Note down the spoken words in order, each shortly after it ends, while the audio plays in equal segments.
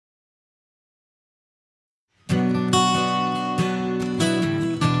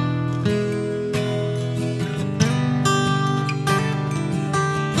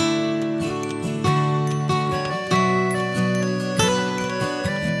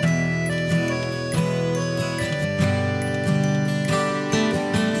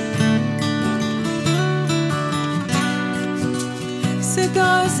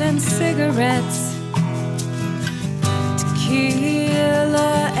cigars and cigarettes,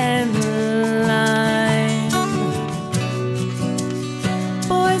 tequila and lime.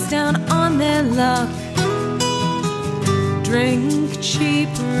 Boys down on their luck drink cheap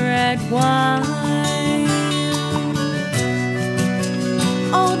red wine.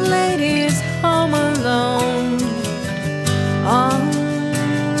 Old ladies home alone on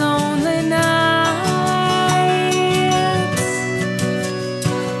lonely nights.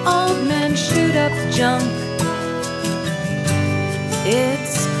 Old men shoot up junk.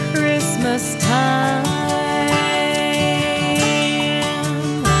 It's Christmas time,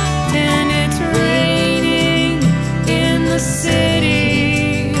 and it's raining in the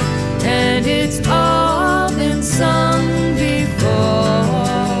city, and it's all been sung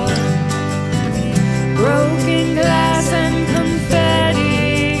before. Broken glass and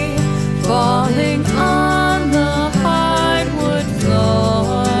confetti falling on the hardwood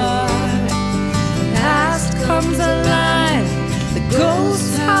floor. Past comes alive, the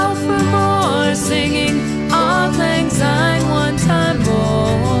ghosts howl for more, singing Auld Lang Syne one time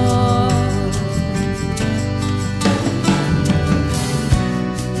more.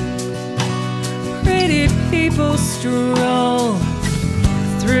 Pretty people stroll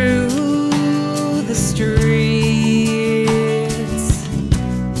through the streets,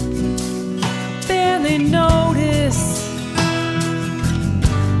 barely notice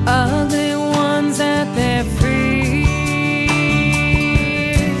ugly ones at their feet.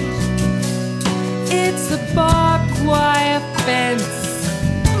 It's a barbed wire fence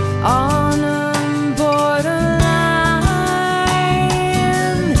on a borderline.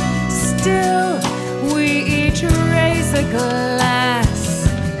 Still, we each raise a glass,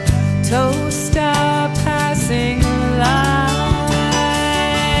 toast our passing lives.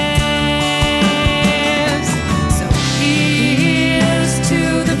 So here's to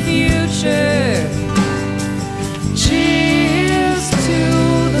the future, cheers to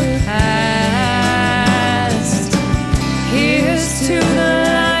the past. Here's to the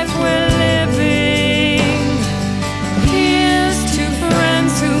life we're living. Here's to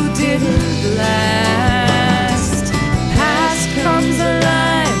friends who didn't last. Past comes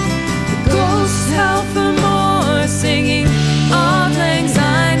alive, the ghosts howl for more, singing Auld Lang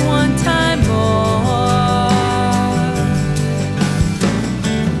Syne one time more.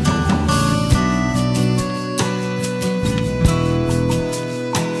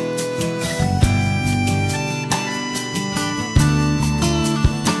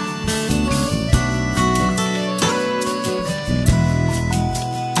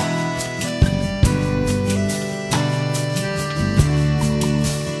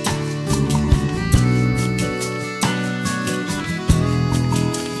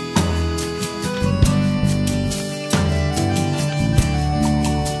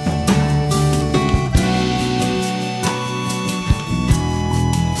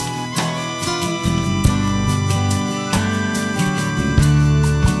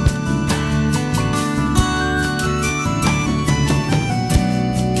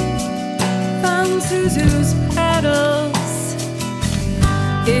 Found Zuzu's petals.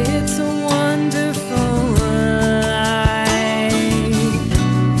 It's a wonderful